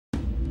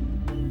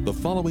The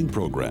following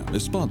program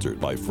is sponsored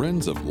by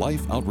Friends of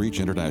Life Outreach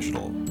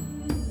International.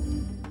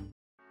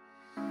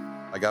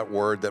 I got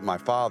word that my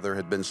father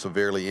had been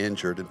severely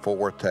injured in Fort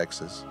Worth,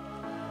 Texas,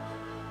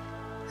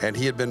 and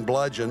he had been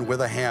bludgeoned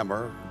with a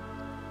hammer.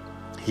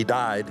 He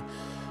died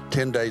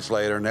 10 days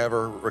later,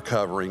 never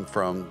recovering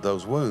from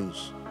those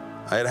wounds.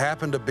 It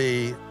happened to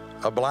be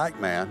a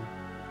black man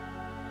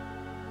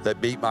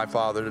that beat my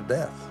father to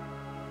death.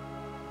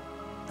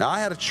 Now, I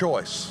had a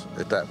choice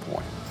at that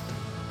point.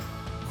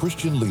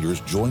 Christian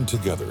leaders joined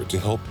together to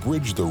help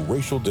bridge the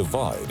racial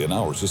divide in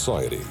our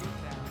society.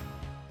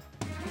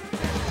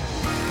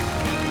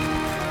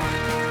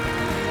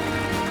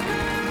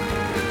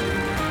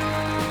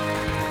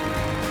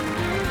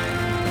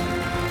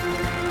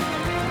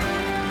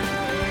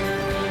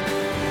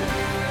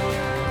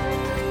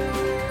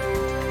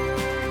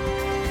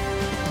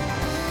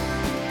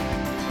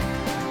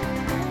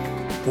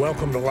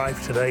 Welcome to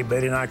Life Today.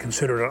 Betty and I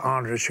consider it an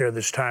honor to share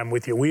this time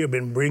with you. We have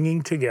been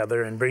bringing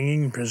together and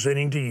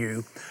presenting to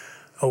you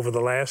over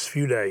the last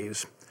few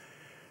days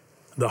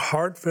the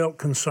heartfelt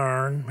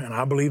concern and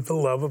I believe the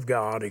love of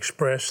God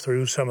expressed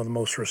through some of the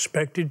most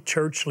respected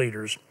church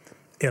leaders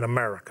in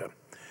America.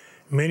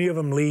 Many of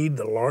them lead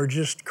the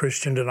largest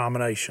Christian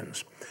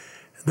denominations.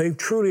 They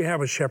truly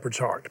have a shepherd's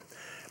heart.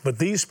 But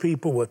these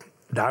people with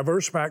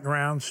diverse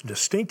backgrounds,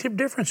 distinctive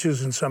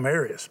differences in some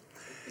areas,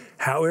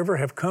 however,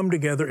 have come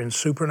together in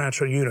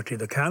supernatural unity,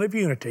 the kind of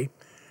unity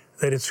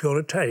that it's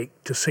going to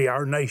take to see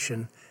our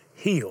nation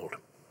healed.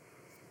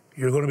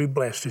 You're going to be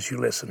blessed as you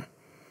listen.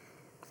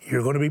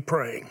 You're going to be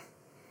praying,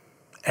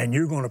 and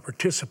you're going to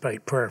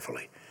participate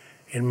prayerfully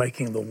in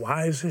making the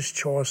wisest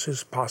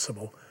choices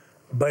possible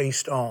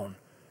based on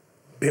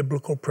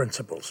biblical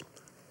principles,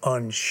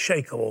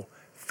 unshakable,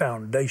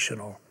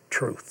 foundational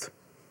truth.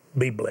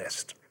 Be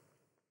blessed.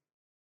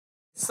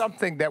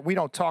 Something that we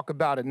don't talk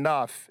about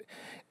enough,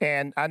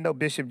 and I know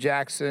Bishop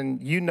Jackson,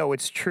 you know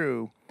it's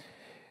true.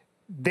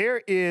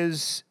 There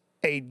is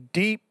a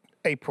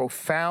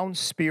profound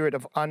spirit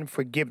of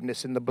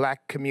unforgiveness in the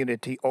black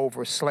community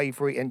over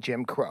slavery and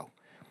Jim Crow.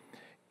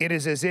 It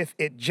is as if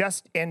it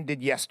just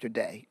ended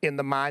yesterday in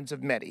the minds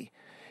of many.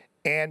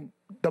 And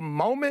the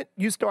moment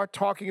you start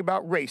talking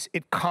about race,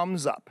 it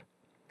comes up.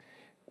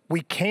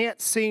 We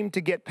can't seem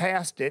to get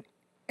past it.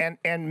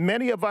 And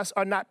many of us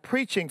are not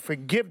preaching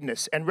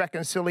forgiveness and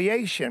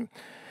reconciliation.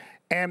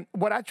 And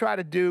what I try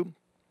to do,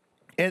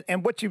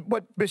 and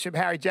what Bishop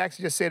Harry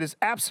Jackson just said is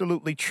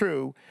absolutely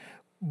true,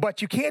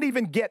 but you can't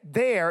even get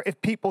there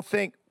if people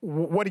think,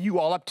 what are you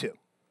all up to?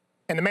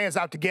 And the man's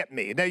out to get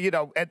me.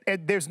 Now,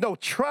 and there's no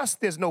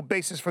trust, there's no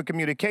basis for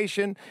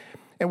communication.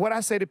 And what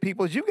I say to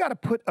people is you've got to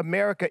put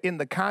America in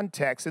the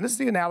context, and this is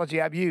the analogy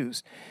I've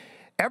used.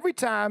 Every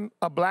time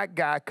a black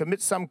guy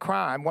commits some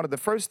crime, one of the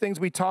first things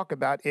we talk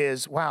about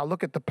is, wow,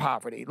 look at the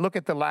poverty. Look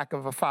at the lack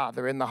of a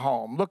father in the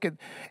home.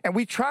 And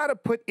we try to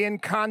put in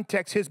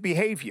context his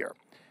behavior.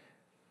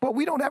 But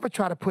we don't ever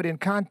try to put in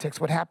context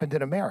what happened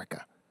in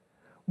America.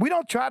 We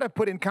don't try to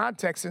put in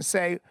context and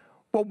say,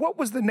 well, what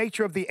was the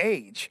nature of the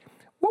age?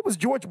 What was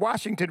George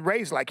Washington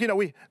raised like?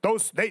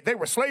 They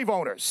were slave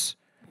owners.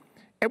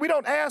 And we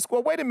don't ask,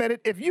 well, wait a minute,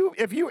 if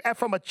you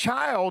from a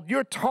child,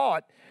 you're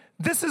taught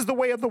this is the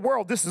way of the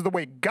world. This is the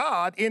way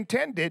God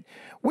intended.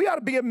 We ought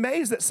to be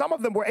amazed that some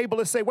of them were able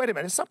to say, wait a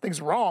minute,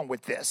 something's wrong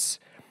with this.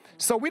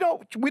 So we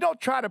don't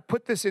try to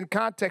put this in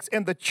context.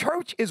 And the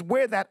church is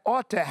where that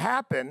ought to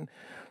happen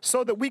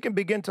so that we can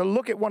begin to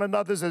look at one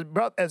another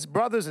as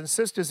brothers and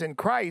sisters in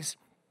Christ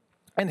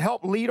and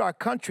help lead our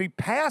country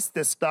past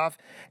this stuff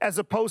as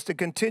opposed to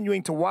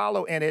continuing to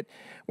wallow in it.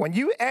 When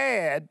you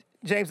add,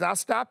 James, I'll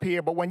stop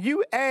here, but when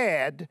you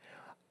add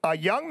a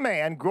young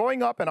man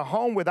growing up in a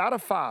home without a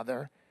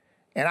father,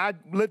 and I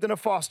lived in a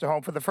foster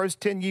home for the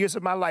first 10 years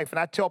of my life. And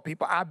I tell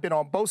people I've been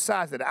on both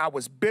sides of it. I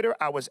was bitter.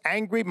 I was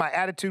angry. My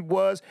attitude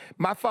was,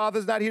 my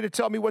father's not here to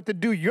tell me what to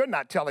do. You're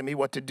not telling me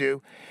what to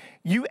do.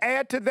 You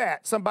add to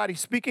that somebody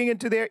speaking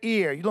into their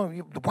ear.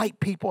 The white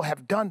people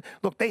have done,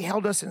 look, they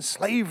held us in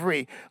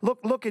slavery.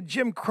 Look at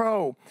Jim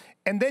Crow.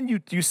 And then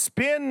you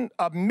spin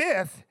a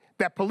myth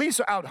that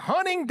police are out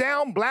hunting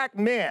down black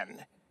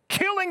men,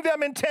 killing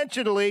them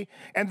intentionally,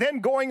 and then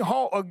going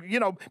home,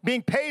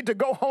 being paid to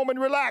go home and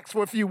relax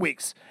for a few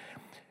weeks.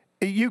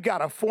 You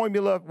got a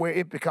formula where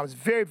it becomes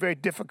very, very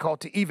difficult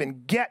to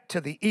even get to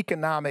the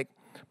economic,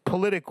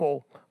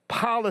 political,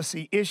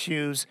 policy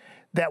issues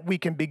that we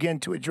can begin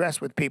to address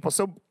with people.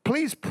 So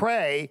please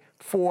pray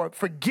for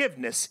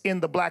forgiveness in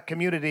the black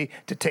community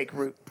to take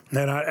root.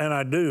 And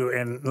I do.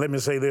 And let me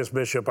say this,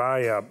 Bishop,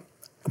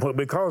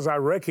 because I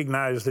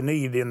recognize the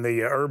need in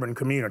the urban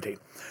community,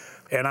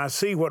 and I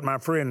see what my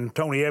friend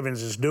Tony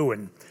Evans is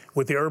doing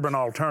with the urban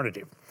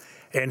alternative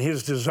and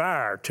his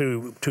desire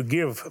to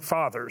give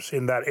fathers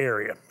in that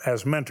area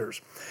as mentors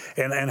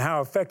and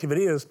how effective it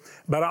is.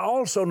 But I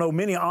also know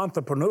many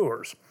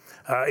entrepreneurs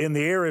in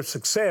the area of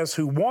success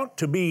who want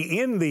to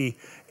be in the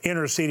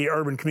inner city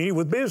urban community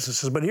with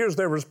businesses. But here's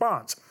their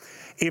response.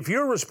 If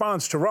your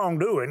response to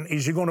wrongdoing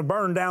is you're going to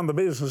burn down the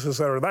businesses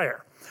that are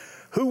there,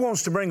 who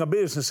wants to bring a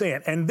business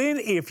in? And then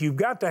if you've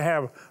got to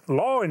have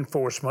law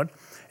enforcement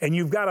and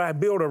you've got to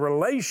build a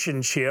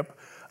relationship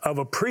of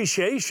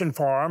appreciation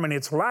for them, and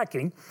it's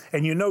lacking,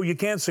 and you know you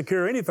can't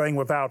secure anything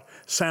without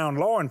sound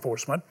law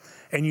enforcement,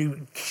 and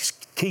you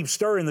keep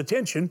stirring the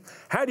tension,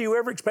 how do you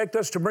ever expect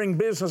us to bring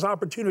business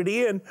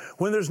opportunity in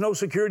when there's no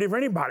security for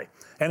anybody?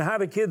 And how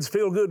do kids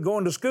feel good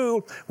going to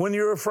school when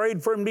you're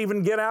afraid for them to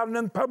even get out in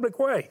the public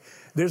way?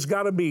 There's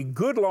got to be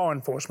good law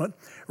enforcement.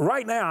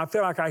 Right now, I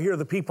feel like I hear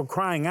the people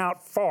crying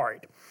out for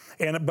it,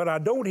 but I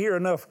don't hear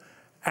enough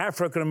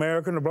African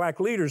American or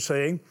black leaders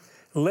saying,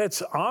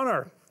 let's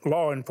honor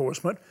law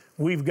enforcement.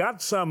 We've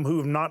got some who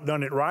have not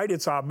done it right.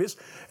 It's obvious.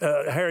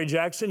 Harry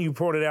Jackson, you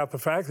pointed out the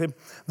fact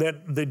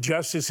that the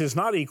justice is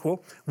not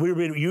equal.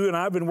 You and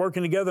I have been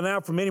working together now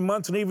for many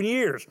months and even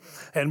years,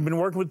 and been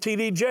working with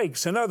T.D.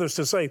 Jakes and others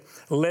to say,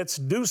 let's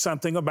do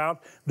something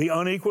about the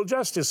unequal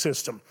justice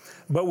system.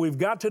 But we've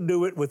got to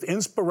do it with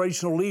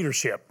inspirational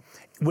leadership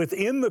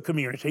within the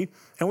community,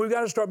 and we've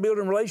got to start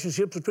building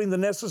relationships between the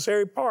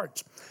necessary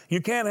parts.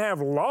 You can't have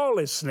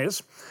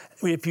lawlessness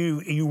if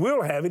you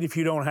will have it if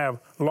you don't have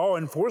law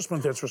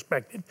enforcement that's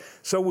respected.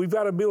 So we've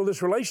got to build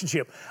this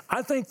relationship.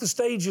 I think the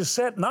stage is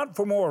set not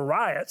for more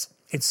riots,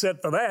 it's set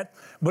for that,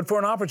 but for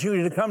an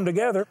opportunity to come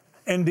together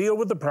and deal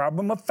with the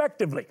problem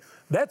effectively.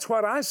 That's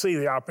what I see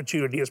the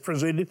opportunity is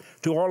presented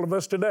to all of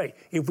us today,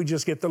 if we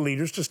just get the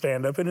leaders to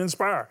stand up and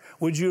inspire.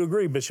 Would you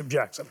agree, Bishop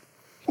Jackson?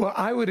 Well,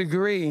 I would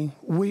agree.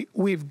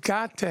 We've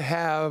got to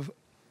have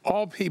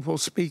all people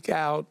speak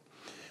out.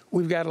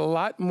 We've got a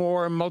lot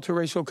more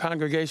multiracial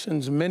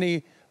congregations.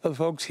 Many of the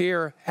folks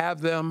here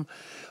have them.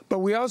 But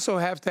we also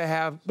have to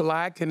have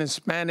Black and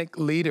Hispanic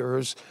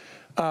leaders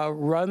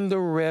run the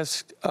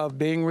risk of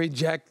being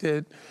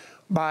rejected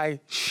by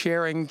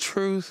sharing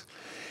truth.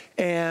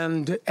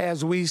 And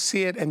as we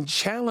see it, and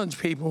challenge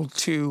people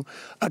to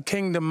a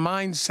kingdom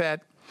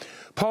mindset.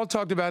 Paul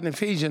talked about in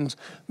Ephesians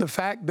the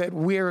fact that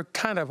we're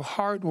kind of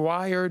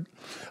hardwired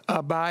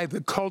by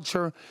the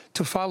culture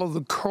to follow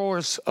the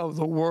course of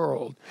the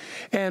world.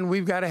 And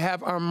we've got to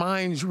have our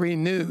minds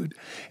renewed.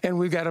 And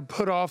we've got to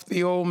put off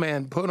the old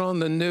man, put on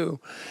the new.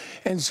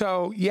 And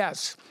so,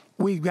 yes,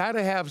 we've got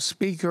to have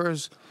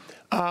speakers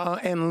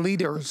and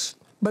leaders.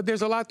 But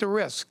there's a lot to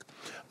risk.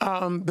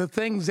 The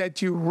things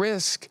that you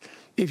risk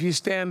if you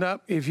stand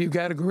up, if you've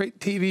got a great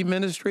TV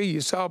ministry,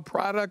 you sell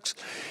products,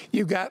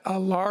 you've got a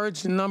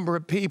large number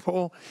of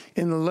people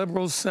in the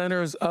liberal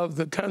centers of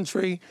the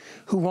country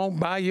who won't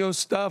buy your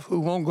stuff, who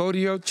won't go to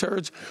your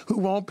church, who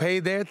won't pay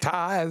their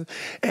tithe,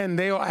 and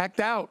they'll act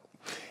out.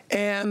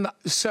 And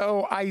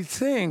so I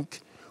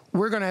think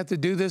we're going to have to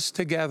do this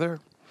together.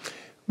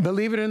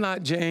 Believe it or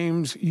not,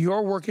 James,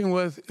 you're working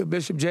with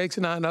Bishop Jakes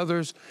and I and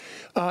others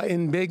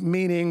in big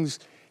meetings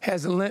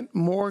has lent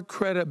more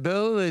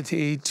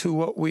credibility to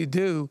what we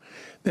do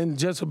than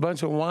just a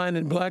bunch of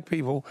whining Black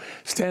people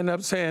stand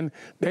up saying,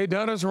 they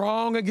done us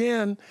wrong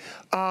again.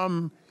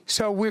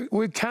 So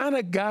we kind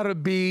of got to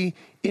be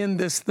in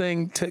this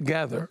thing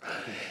together.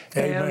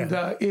 Amen.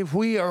 And if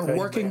we are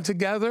working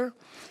together,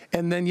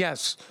 and then,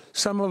 yes,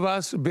 some of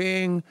us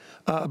being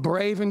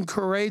brave and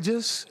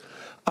courageous.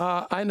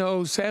 I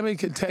know Sammy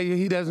could tell you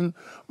he doesn't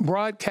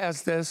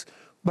broadcast this,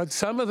 but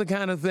some of the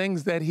kind of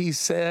things that he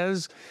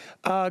says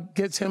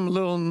gets him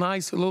little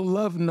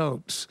love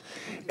notes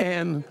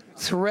and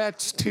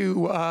threats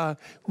to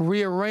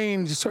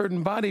rearrange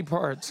certain body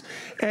parts.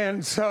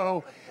 And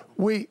so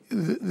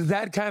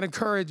that kind of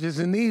courage is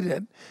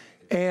needed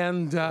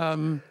and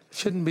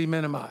shouldn't be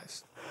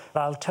minimized.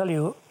 I'll tell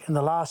you, in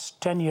the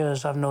last 10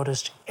 years, I've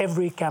noticed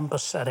every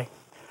campus setting,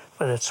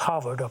 whether it's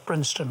Harvard or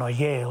Princeton or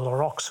Yale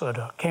or Oxford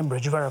or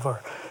Cambridge,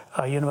 wherever,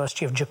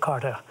 University of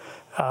Jakarta,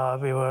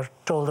 we were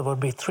told there would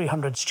be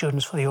 300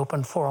 students for the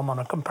open forum on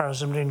a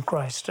comparison between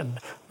Christ and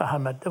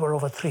Muhammad. There were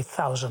over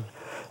 3,000.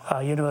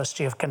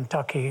 University of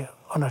Kentucky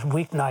on a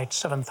weeknight,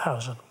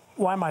 7,000.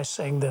 Why am I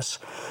saying this?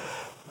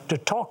 To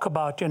talk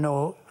about,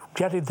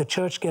 getting the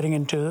church getting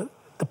into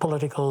the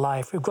political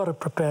life, we've got to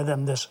prepare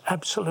them. There's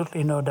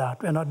absolutely no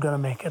doubt. We're not going to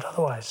make it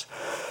otherwise.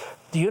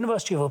 The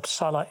University of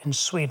Uppsala in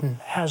Sweden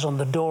has on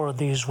the door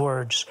these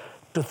words: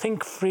 to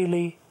think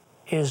freely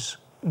is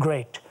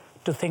great.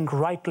 To think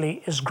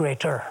rightly is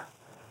greater.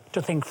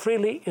 To think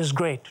freely is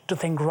great. To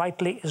think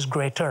rightly is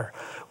greater.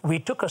 We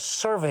took a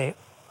survey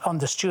on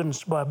the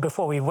students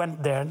before we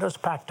went there, and it was a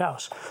packed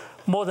house.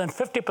 More than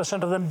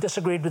 50% of them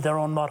disagreed with their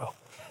own motto.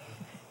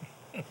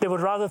 They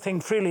would rather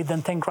think freely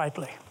than think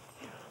rightly.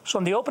 So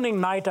on the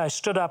opening night, I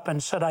stood up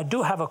and said, I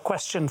do have a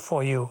question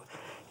for you.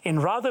 In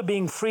rather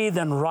being free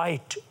than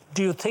right,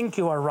 do you think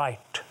you are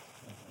right?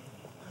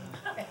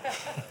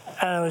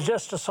 And it was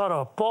just a sort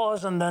of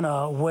pause, and then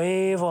a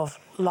wave of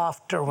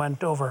laughter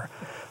went over.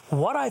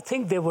 What I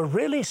think they were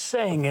really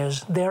saying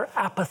is they're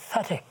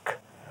apathetic.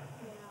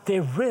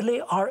 They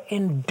really are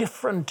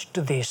indifferent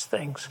to these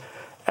things.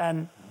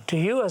 And to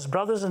you as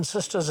brothers and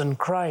sisters in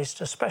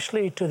Christ,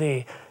 especially to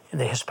the in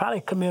the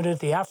Hispanic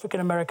community, the African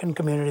American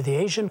community, the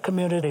Asian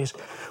communities.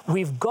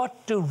 We've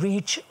got to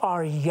reach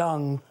our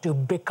young to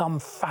become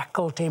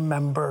faculty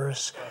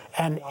members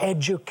and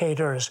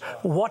educators.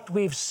 What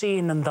we've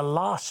seen in the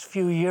last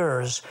few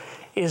years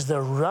is the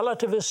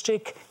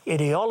relativistic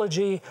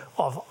ideology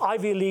of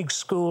Ivy League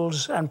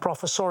schools and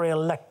professorial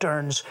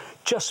lecterns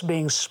just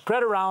being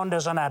spread around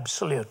as an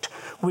absolute.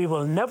 We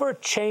will never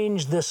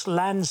change this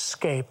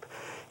landscape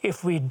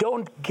if we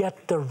don't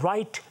get the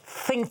right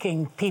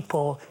thinking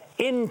people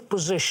in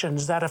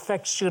positions that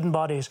affect student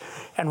bodies.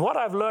 And what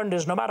I've learned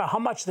is no matter how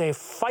much they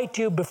fight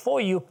you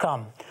before you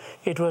come,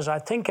 it was, I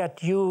think,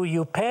 at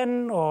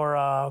UPenn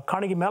or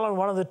Carnegie Mellon,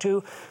 one of the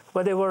two,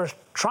 where they were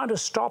trying to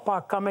stop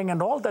our coming,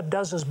 and all that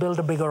does is build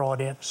a bigger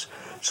audience.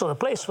 So the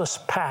place was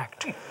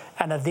packed.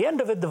 And at the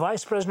end of it, the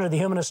vice president of the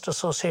Humanist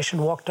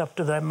Association walked up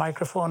to the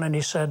microphone and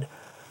he said,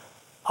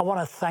 "I want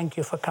to thank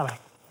you for coming.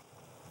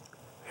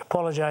 I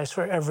apologize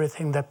for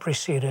everything that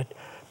preceded,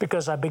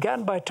 because I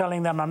began by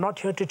telling them, I'm not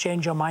here to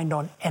change your mind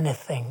on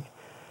anything,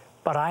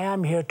 but I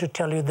am here to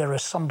tell you there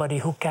is somebody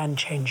who can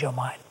change your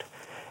mind.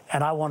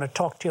 And I want to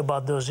talk to you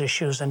about those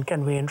issues, and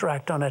can we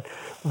interact on it?"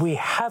 We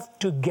have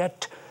to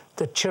get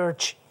the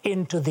church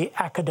into the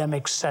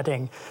academic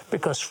setting,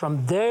 because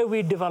from there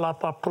we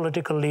develop our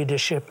political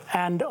leadership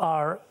and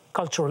our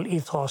cultural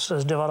ethos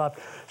is developed.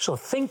 So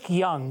think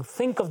young,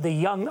 think of the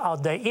young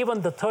out there,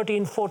 even the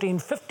 13, 14,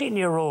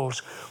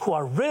 15-year-olds who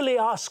are really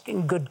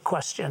asking good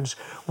questions.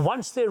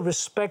 Once they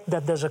respect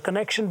that there's a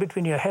connection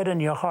between your head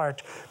and your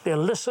heart, they'll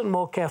listen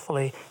more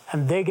carefully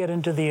and they get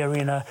into the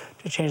arena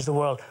to change the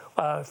world.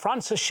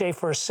 Francis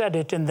Schaeffer said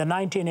it in the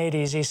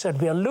 1980s. He said,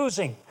 we are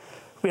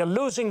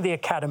losing the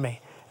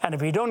academy. And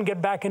if we don't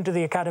get back into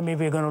the academy,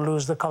 we're going to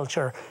lose the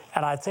culture.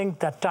 And I think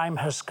that time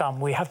has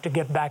come. We have to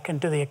get back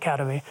into the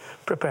academy,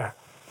 prepare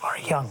our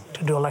young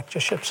to do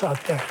lectureships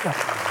out there.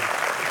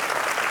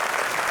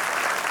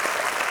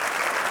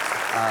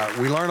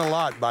 We learn a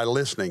lot by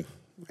listening,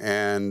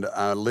 and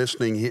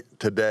listening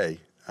today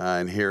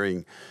and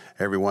hearing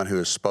everyone who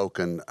has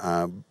spoken.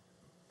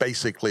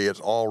 Basically, it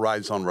all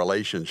rides on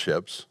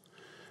relationships.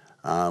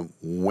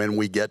 When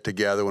we get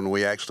together, when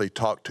we actually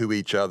talk to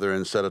each other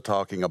instead of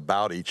talking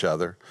about each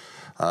other,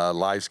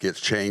 lives get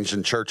changed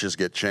and churches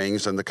get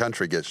changed and the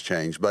country gets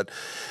changed. But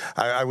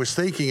I was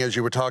thinking, as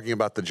you were talking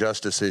about the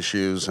justice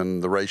issues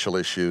and the racial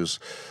issues,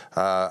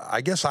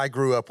 I guess I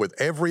grew up with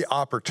every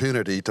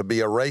opportunity to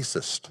be a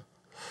racist,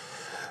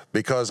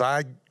 because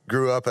I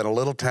grew up in a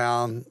little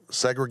town,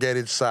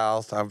 segregated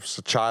South. I was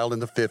a child in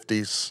the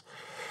 50s,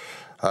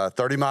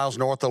 30 miles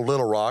north of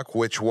Little Rock,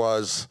 which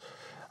was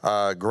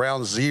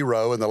ground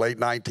zero in the late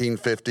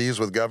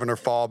 1950s with Governor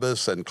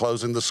Faubus and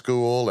closing the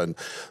school and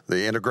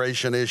the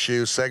integration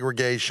issue,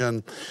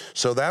 segregation.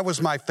 So that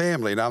was my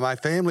family. Now, my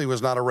family was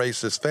not a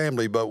racist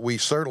family, but we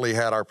certainly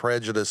had our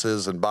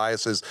prejudices and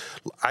biases.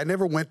 I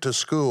never went to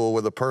school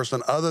with a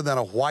person other than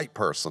a white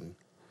person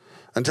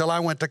until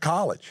I went to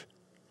college.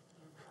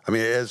 I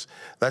mean,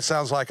 that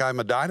sounds like I'm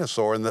a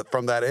dinosaur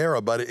from that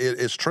era, but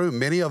it's true.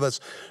 Many of us,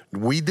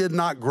 we did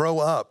not grow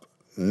up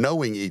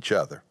knowing each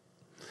other.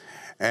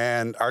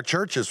 And our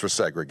churches were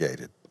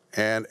segregated,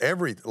 and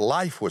every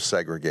life was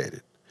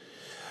segregated.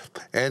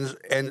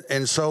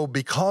 And so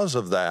because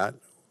of that,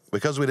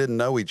 because we didn't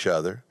know each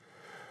other,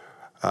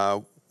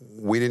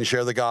 we didn't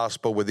share the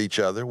gospel with each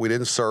other, we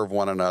didn't serve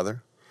one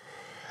another,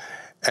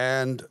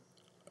 and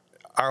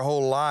our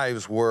whole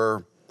lives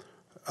were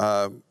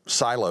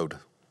siloed.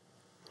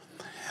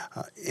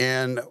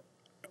 And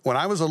when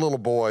I was a little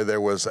boy,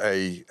 there was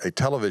a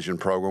television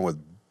program with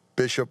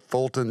Bishop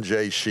Fulton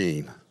J.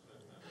 Sheen.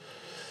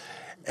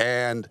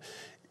 And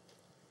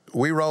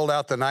we rolled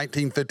out the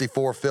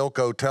 1954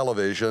 Philco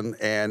television,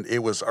 and it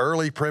was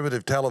early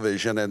primitive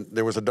television, and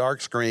there was a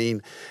dark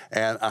screen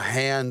and a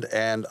hand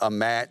and a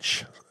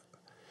match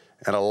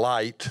and a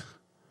light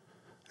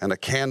and a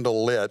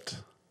candle lit,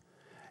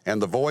 and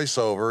the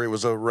voiceover, it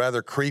was a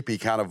rather creepy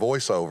kind of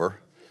voiceover.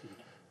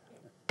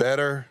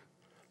 Better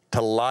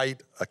to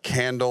light a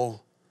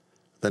candle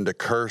than to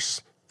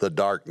curse the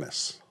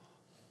darkness.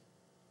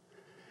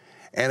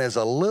 And as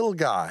a little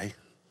guy,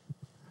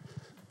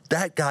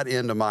 that got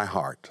into my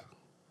heart.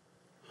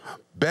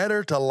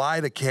 Better to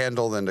light a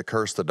candle than to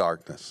curse the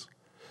darkness.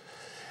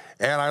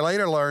 And I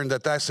later learned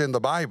that that's in the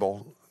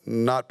Bible,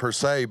 not per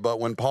se, but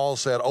when Paul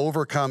said,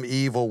 overcome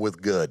evil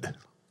with good.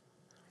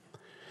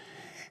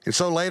 And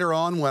so later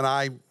on, when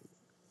I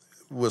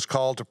was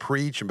called to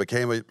preach and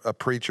became a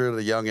preacher at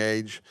a young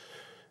age,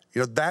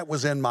 that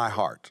was in my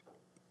heart.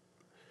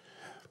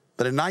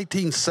 But in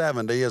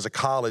 1970, as a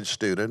college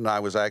student, I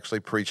was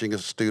actually preaching a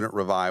student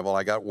revival.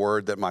 I got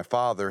word that my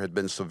father had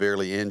been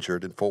severely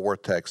injured in Fort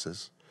Worth,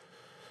 Texas.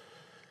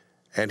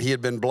 And he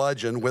had been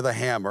bludgeoned with a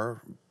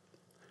hammer.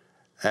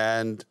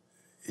 And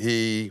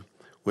he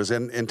was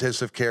in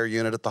intensive care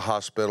unit at the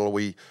hospital.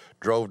 We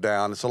drove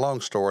down. It's a long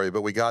story,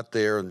 but we got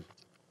there and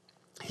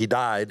he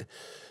died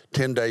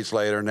 10 days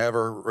later,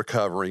 never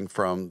recovering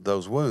from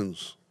those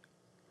wounds.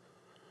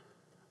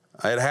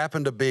 It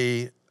happened to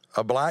be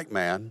a black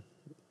man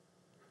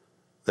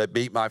that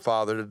beat my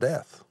father to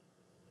death.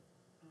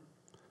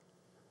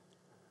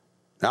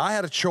 Now, I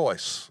had a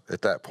choice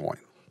at that point.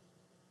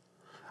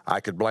 I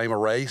could blame a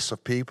race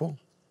of people.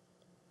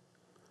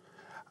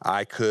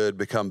 I could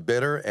become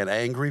bitter and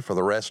angry for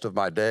the rest of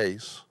my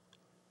days.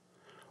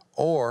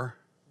 Or,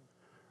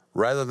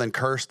 rather than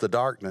curse the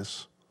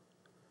darkness,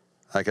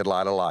 I could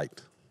light a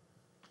light.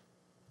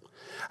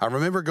 I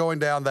remember going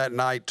down that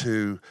night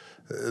to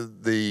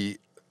the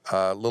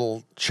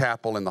little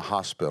chapel in the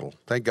hospital.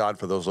 Thank God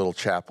for those little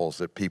chapels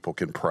that people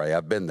can pray.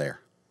 I've been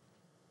there.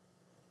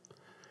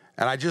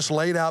 And I just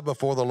laid out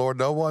before the Lord.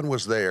 No one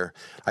was there.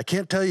 I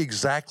can't tell you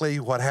exactly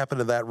what happened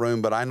in that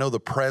room, but I know the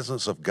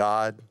presence of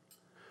God.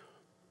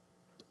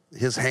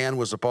 His hand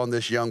was upon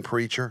this young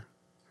preacher.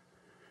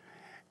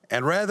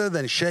 And rather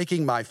than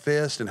shaking my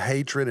fist in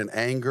hatred and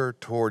anger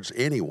towards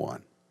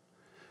anyone,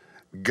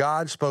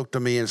 God spoke to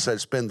me and said,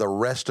 spend the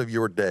rest of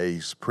your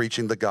days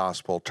preaching the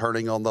gospel,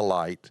 turning on the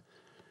light,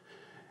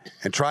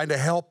 and trying to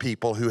help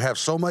people who have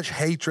so much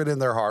hatred in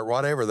their heart,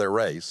 whatever their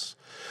race,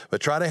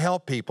 but try to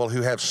help people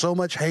who have so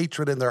much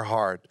hatred in their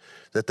heart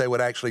that they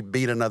would actually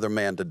beat another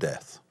man to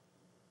death.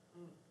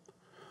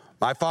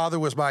 My father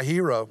was my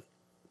hero,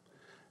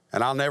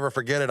 and I'll never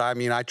forget it. I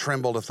mean, I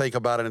tremble to think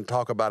about it and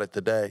talk about it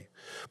today.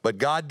 But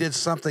God did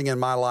something in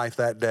my life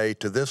that day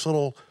to this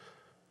little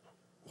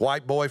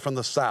white boy from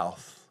the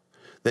South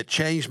that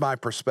changed my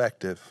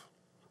perspective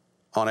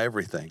on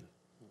everything.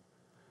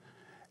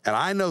 And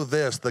I know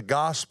this, the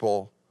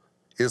gospel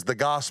is the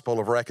gospel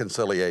of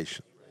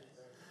reconciliation.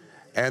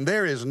 And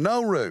there is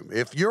no room.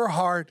 If your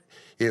heart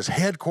is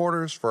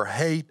headquarters for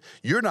hate,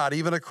 you're not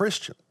even a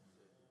Christian.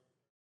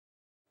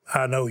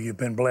 I know you've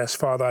been blessed,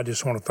 Father. I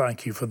just want to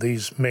thank you for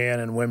these men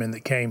and women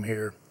that came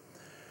here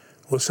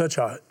with such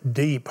a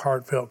deep,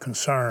 heartfelt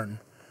concern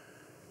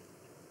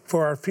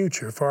for our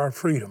future, for our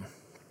freedom,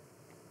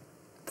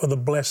 for the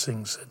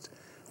blessings that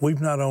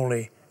we've not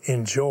only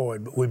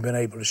enjoyed, but we've been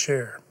able to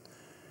share.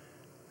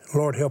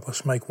 Lord, help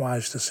us make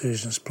wise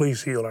decisions.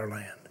 Please heal our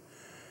land.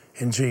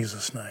 In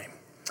Jesus' name.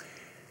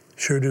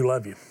 Sure do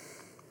love you.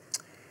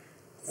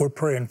 We're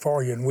praying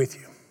for you and with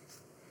you.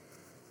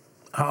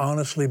 I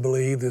honestly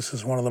believe this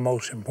is one of the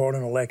most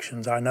important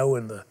elections I know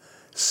in the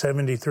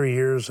 73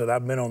 years that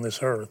I've been on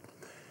this earth.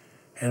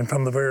 And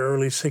from the very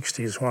early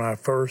 60s when I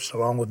first,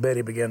 along with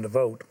Betty, began to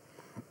vote.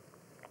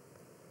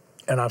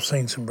 And I've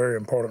seen some very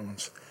important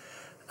ones.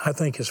 I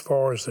think as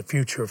far as the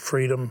future of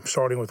freedom,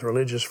 starting with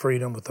religious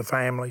freedom, with the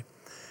family,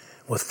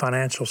 with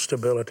financial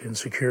stability and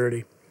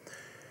security,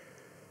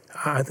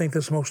 I think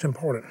that's most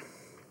important.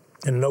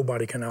 And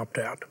nobody can opt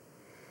out.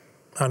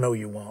 I know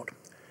you won't.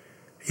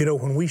 You know,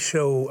 when we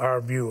show our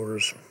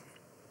viewers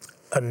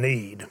a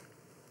need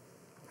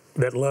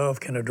that love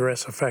can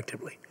address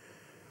effectively,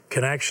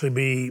 can actually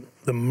be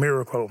the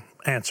miracle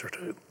answer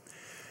to,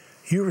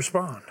 you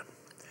respond.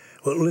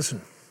 Well,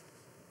 listen,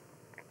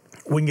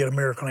 we can get a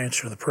miracle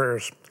answer to the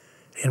prayers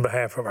in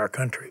behalf of our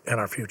country and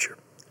our future.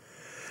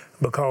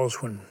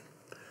 Because when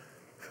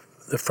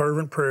the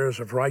fervent prayers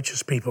of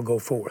righteous people go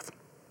forth,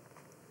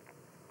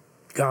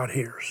 God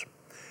hears.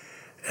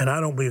 And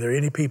I don't believe there are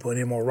any people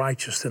any more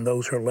righteous than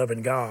those who are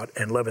loving God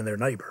and loving their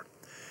neighbor.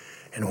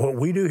 And what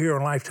we do here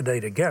in life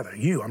today together,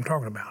 I'm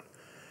talking about,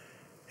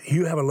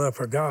 you have a love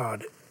for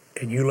God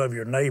and you love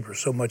your neighbor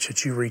so much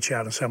that you reach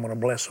out and say, I'm going to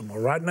bless them. Well,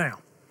 right now,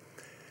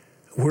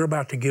 we're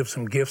about to give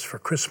some gifts for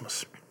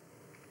Christmas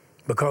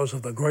because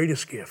of the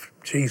greatest gift,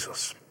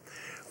 Jesus.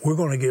 We're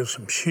going to give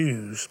some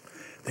shoes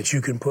that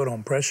you can put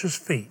on precious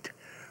feet,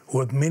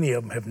 where many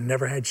of them have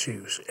never had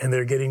shoes, and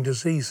they're getting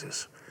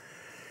diseases.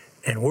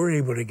 And we're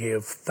able to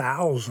give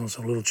thousands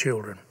of little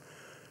children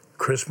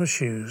Christmas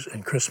shoes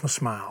and Christmas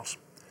smiles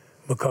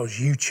because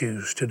you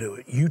choose to do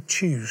it. You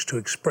choose to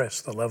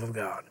express the love of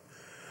God.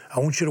 I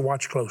want you to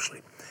watch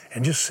closely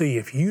and just see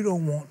if you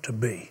don't want to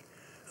be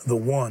the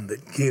one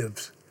that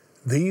gives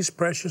these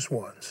precious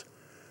ones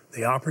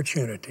the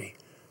opportunity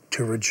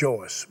to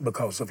rejoice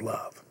because of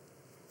love.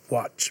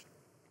 Watch.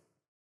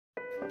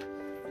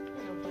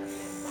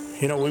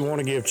 You know, we want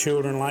to give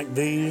children like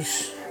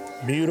these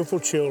beautiful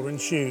children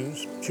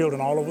shoes,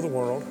 children all over the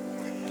world.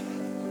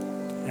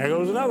 There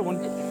goes another one.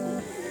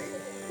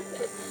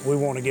 We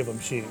want to give them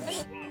shoes.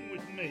 What's wrong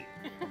with me?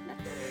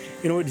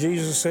 You know what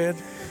Jesus said?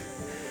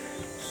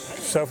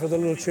 Suffer the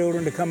little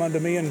children to come unto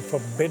me and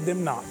forbid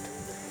them not.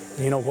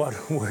 You know what?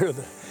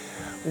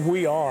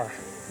 We are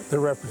the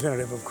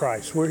representative of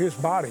Christ. We're his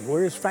body.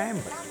 We're his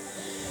family.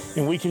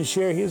 And we can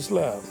share his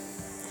love.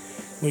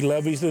 We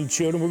love these little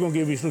children. We're going to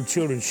give these little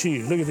children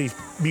shoes. Look at these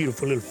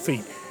beautiful little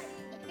feet.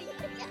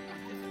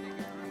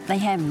 They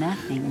have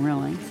nothing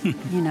really,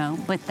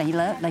 but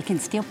they can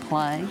still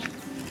play.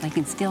 They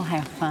can still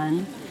have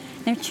fun.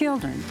 They're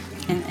children.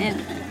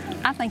 And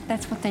I think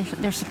that's what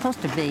they're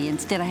supposed to be,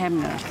 instead of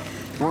having to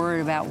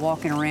worry about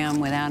walking around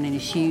without any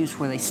shoes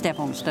where they step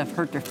on stuff,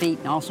 hurt their feet,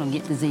 and also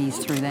get disease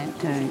through that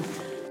too.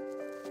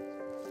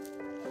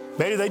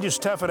 Maybe they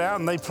just tough it out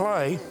and they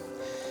play.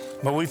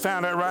 But we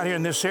found out right here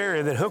in this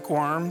area that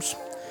hookworms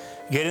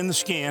get in the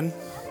skin,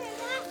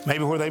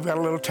 maybe where they've got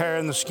a little tear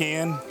in the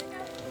skin,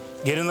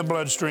 get in the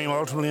bloodstream,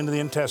 ultimately into the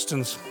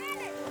intestines,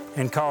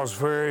 and cause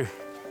very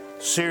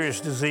serious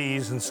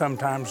disease, and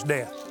sometimes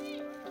death.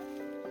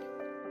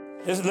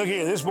 Look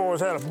here, this boy's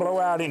had a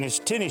blowout in his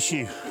tennis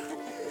shoe.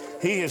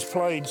 He has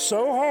played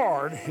so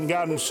hard and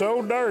gotten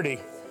so dirty.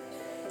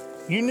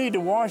 You need to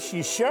wash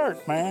your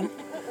shirt, man.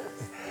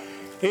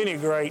 Isn't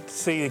it great to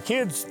see the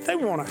kids? They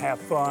want to have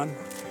fun.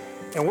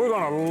 And we're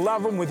going to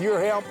love them with your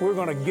help. We're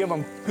going to give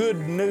them good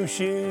new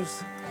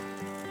shoes.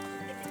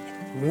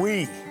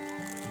 We,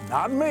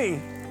 not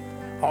me,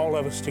 all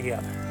of us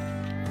together.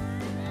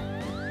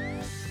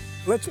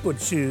 Let's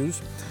put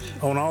shoes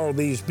on all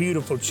these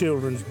beautiful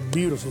children's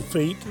beautiful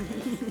feet.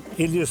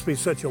 It'll just be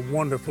such a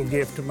wonderful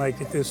gift to make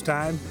at this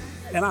time.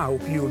 And I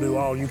hope you'll do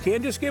all you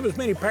can. Just give as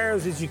many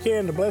pairs as you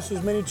can to bless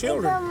as many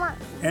children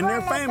and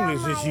their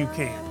families as you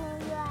can.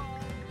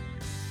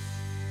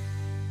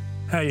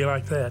 How you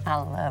like that? I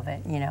love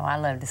it. You know, I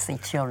love to see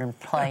children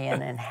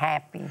playing and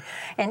happy.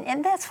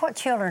 And that's what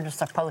children are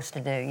supposed to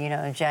do, you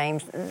know,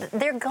 James.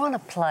 They're going to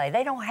play.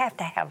 They don't have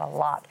to have a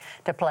lot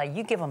to play.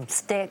 You give them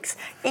sticks,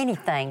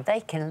 anything, they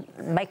can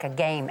make a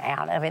game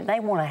out of it. They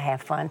want to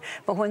have fun.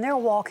 But when they're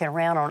walking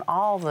around on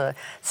all the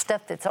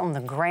stuff that's on the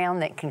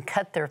ground that can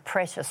cut their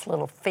precious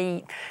little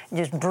feet,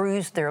 just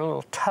bruise their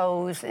little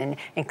toes and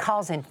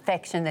cause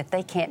infection that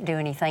they can't do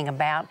anything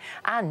about,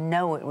 I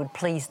know it would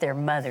please their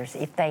mothers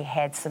if they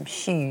had some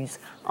shoes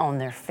on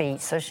their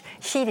feet, so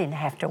she didn't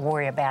have to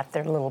worry about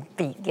their little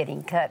feet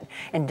getting cut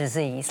and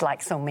diseased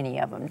like so many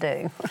of them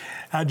do.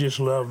 I just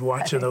loved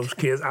watching those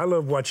kids. I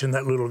love watching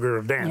that little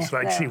girl dance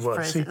like she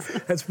was. See,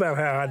 that's about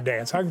how I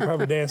dance. I can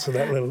probably dance with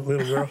that little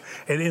girl.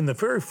 And in the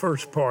very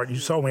first part, you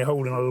saw me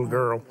holding a little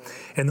girl,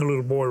 and the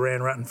little boy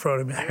ran right in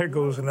front of me. There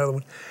goes another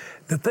one.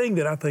 The thing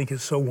that I think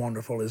is so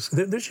wonderful is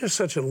there's just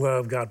such a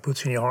love God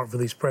puts in your heart for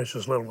these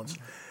precious little ones.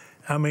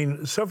 I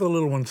mean, suffer the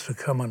little ones to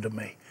come unto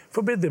me.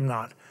 Forbid them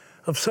not.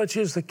 Of such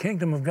is the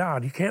kingdom of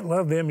God. You can't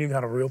love them, you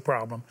got a real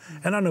problem.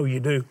 And I know you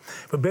do.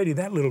 But Betty,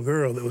 that little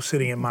girl that was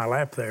sitting in my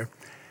lap there,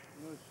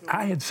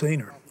 I had seen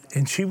her.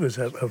 And she was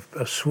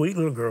a sweet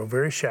little girl,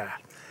 very shy.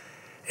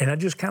 And I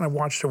just kind of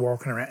watched her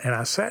walking around. And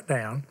I sat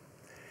down,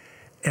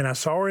 and I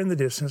saw her in the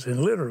distance, and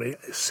literally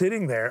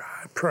sitting there,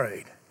 I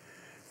prayed,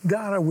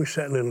 God, I wish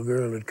that little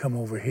girl had come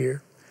over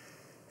here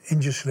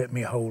and just let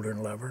me hold her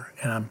and love her.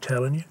 And I'm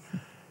telling you,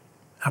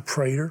 I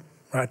prayed her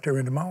right there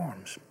into my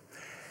arms.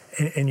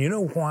 And you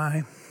know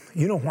why?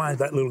 You know why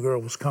that little girl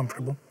was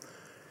comfortable?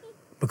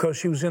 Because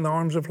she was in the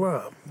arms of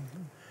love.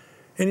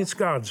 And it's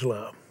God's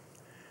love.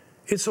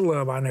 It's a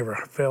love I never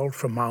felt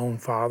from my own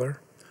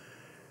father.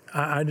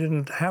 I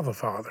didn't have a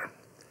father,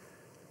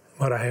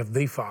 but I have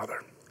the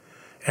Father.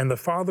 And the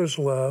Father's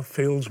love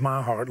fills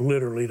my heart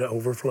literally to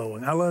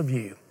overflowing. I love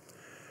you.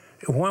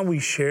 Why we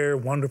share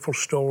wonderful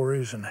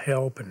stories and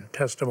help and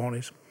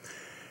testimonies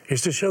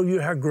is to show you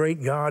how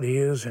great God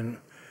is in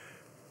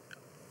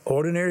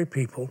ordinary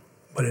people,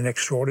 but in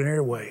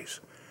extraordinary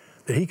ways,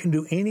 that He can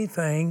do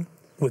anything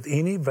with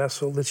any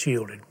vessel that's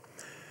yielded.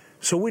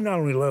 So we not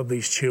only love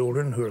these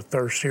children who are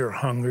thirsty or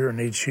hungry or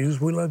need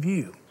shoes, we love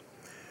you,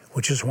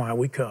 which is why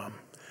we come.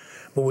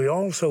 But we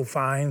also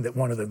find that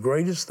one of the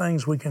greatest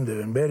things we can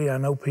do, and Betty, I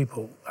know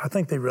people, I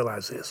think they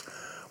realize this,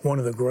 one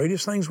of the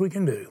greatest things we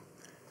can do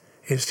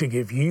is to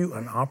give you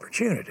an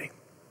opportunity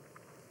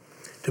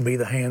to be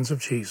the hands of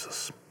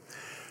Jesus,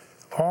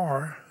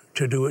 or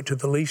to do it to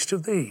the least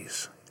of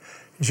these.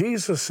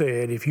 Jesus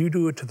said, if you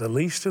do it to the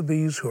least of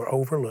these who are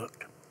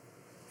overlooked,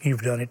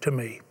 you've done it to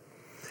me.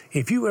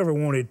 If you ever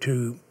wanted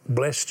to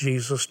bless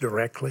Jesus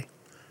directly,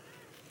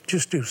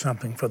 just do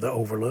something for the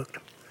overlooked.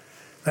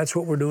 That's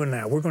what we're doing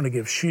now. We're going to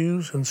give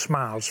shoes and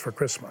smiles for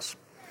Christmas.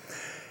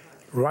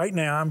 Right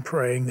now, I'm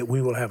praying that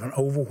we will have an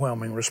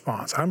overwhelming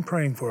response. I'm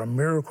praying for a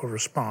miracle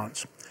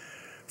response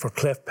for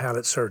cleft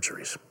palate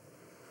surgeries.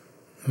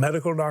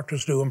 Medical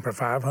doctors do them for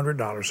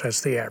 $500.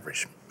 That's the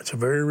average. It's a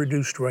very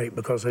reduced rate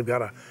because they've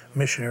got a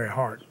missionary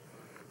heart.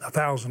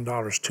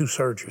 $1,000, 2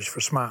 surgeries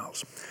for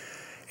smiles.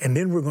 And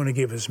then we're going to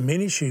give as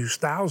many shoes,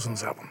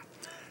 thousands of them,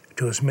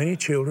 to as many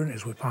children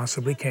as we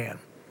possibly can.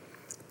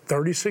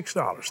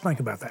 $36, think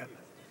about that.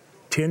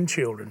 10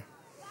 children,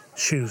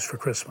 shoes for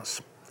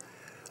Christmas.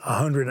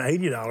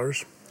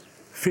 $180,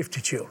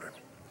 50 children.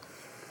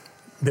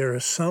 There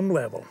is some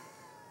level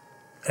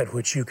at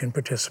which you can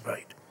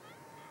participate.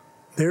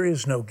 There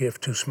is no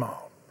gift too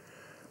small.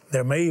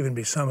 There may even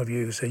be some of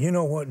you who say, you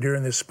know what,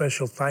 during this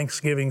special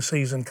Thanksgiving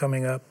season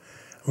coming up,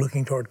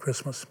 looking toward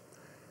Christmas,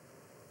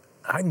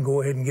 I can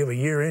go ahead and give a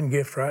year-end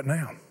gift right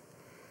now.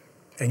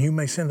 And you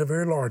may send a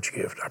very large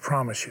gift, I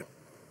promise you.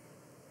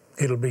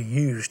 It'll be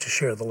used to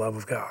share the love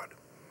of God.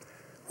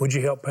 Would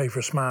you help pay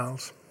for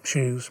smiles,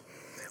 shoes?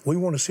 We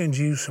want to send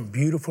you some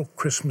beautiful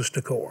Christmas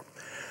decor.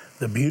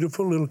 The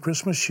beautiful little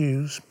Christmas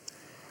shoes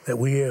that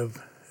we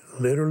have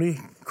literally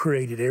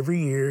created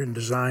every year and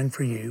designed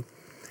for you.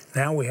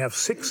 Now we have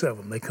 6 of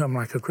them. They come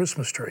like a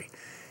Christmas tree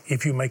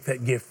if you make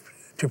that gift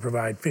to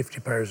provide 50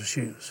 pairs of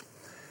shoes.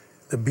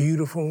 The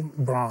beautiful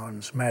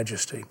bronze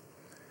majesty,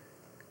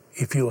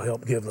 if you'll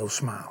help give those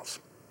smiles.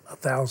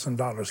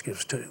 $1,000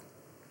 gives 2.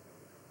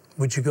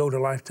 Would you go to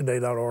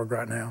lifetoday.org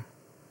right now?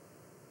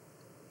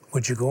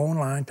 Would you go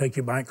online, take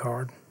your bank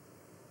card,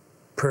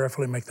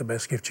 prayerfully make the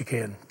best gift you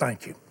can.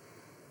 Thank you.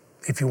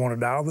 If you want to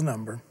dial the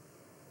number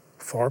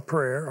for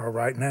prayer or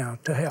right now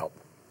to help,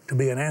 to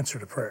be an answer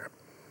to prayer,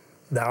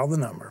 dial the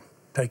number,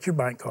 take your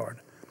bank card,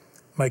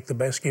 make the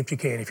best gift you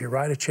can. If you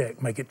write a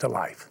check, make it to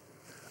Life.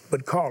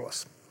 But call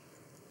us.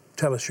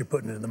 Tell us you're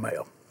putting it in the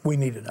mail. We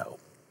need to know.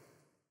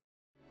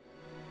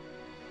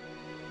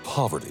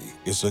 Poverty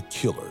is a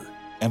killer,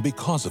 and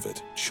because of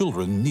it,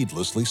 children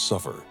needlessly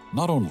suffer,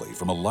 not only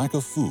from a lack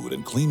of food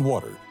and clean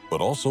water, but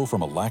also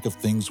from a lack of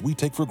things we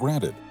take for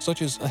granted,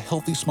 such as a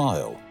healthy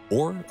smile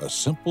or a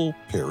simple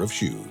pair of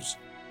shoes.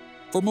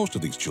 For most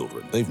of these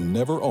children, they've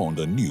never owned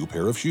a new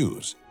pair of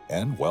shoes.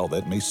 And while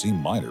that may seem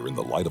minor in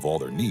the light of all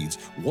their needs,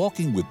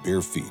 walking with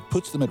bare feet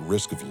puts them at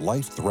risk of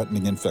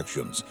life-threatening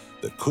infections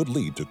that could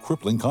lead to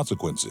crippling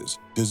consequences,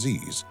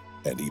 disease,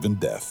 and even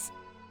death.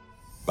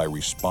 By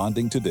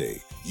responding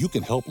today, you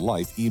can help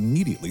Life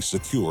immediately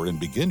secure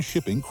and begin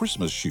shipping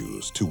Christmas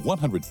shoes to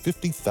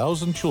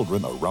 150,000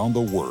 children around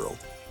the world,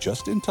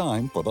 just in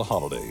time for the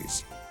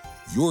holidays.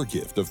 Your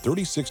gift of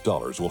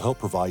 $36 will help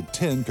provide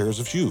 10 pairs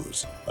of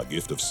shoes. A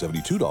gift of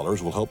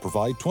 $72 will help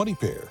provide 20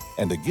 pair.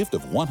 And a gift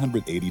of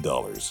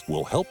 $180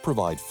 will help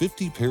provide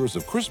 50 pairs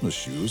of Christmas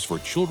shoes for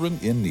children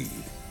in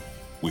need.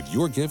 With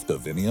your gift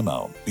of any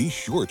amount, be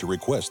sure to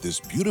request this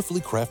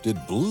beautifully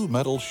crafted blue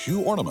metal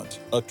shoe ornament,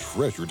 a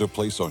treasure to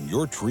place on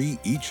your tree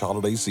each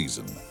holiday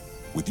season.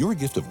 With your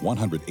gift of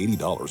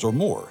 $180 or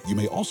more, you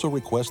may also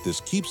request this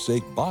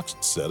keepsake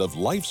boxed set of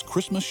Life's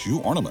Christmas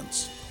shoe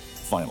ornaments.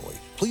 Finally,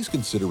 please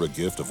consider a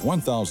gift of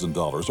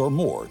 $1,000 or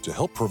more to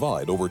help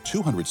provide over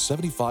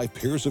 275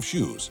 pairs of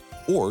shoes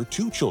or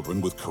 2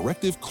 children with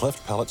corrective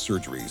cleft palate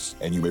surgeries,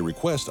 and you may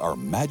request our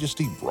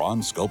Majesty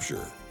bronze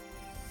sculpture.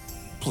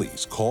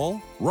 Please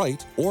call,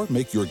 write, or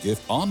make your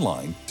gift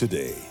online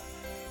today.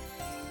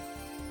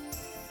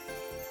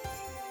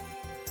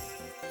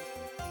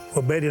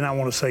 Well, Betty and I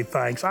want to say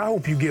thanks. I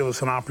hope you give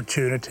us an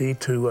opportunity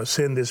to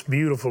send this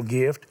beautiful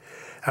gift.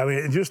 I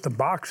mean, just the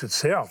box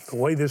itself, the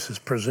way this is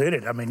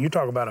presented. I mean, you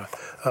talk about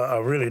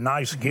a really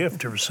nice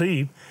gift to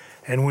receive.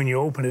 And when you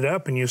open it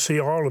up and you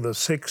see all of the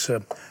 6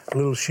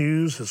 little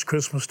shoes as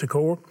Christmas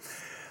decor,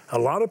 a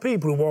lot of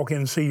people who walk in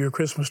and see your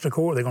Christmas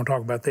decor, they're going to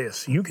talk about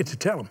this. You get to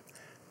tell them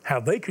how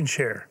they can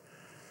share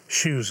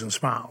shoes and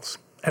smiles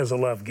as a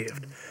love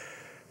gift.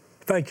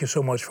 Thank you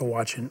so much for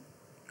watching.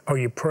 Are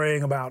you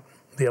praying about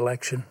the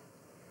election?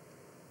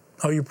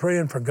 Are you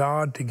praying for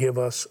God to give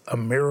us a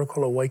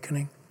miracle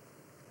awakening?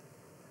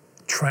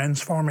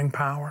 Transforming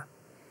power?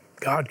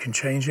 God can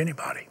change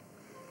anybody.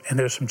 And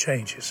there's some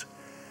changes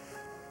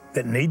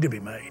that need to be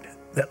made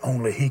that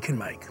only He can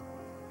make.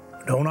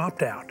 Don't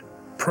opt out.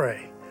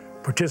 Pray,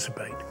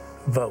 participate,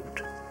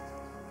 vote.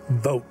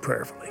 Vote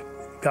prayerfully.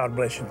 God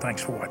bless you and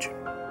thanks for watching.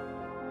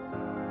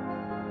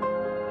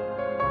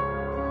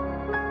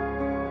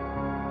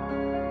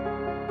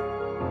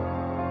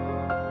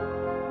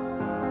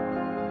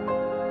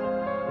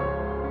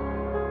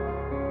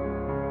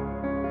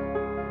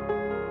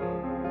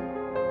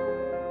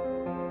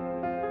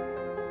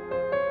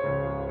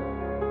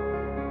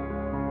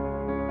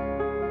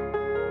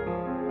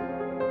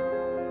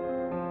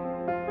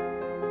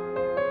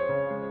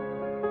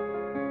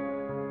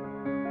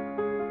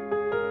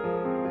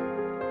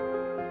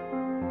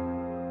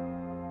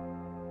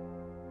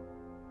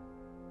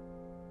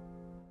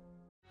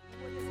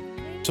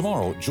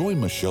 Tomorrow,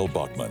 join Michelle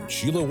Bachman,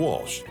 Sheila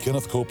Walsh,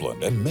 Kenneth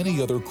Copeland, and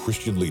many other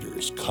Christian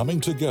leaders coming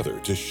together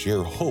to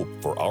share hope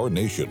for our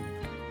nation.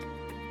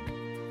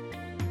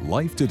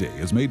 Life Today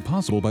is made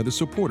possible by the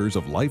supporters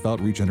of Life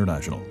Outreach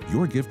International.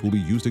 Your gift will be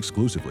used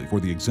exclusively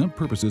for the exempt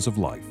purposes of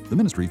life. The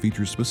ministry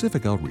features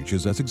specific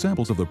outreaches as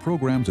examples of the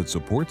programs it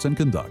supports and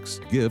conducts.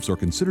 Gifts are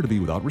considered to be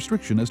without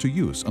restriction as to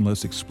use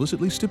unless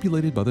explicitly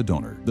stipulated by the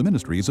donor. The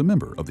ministry is a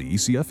member of the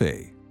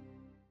ECFA.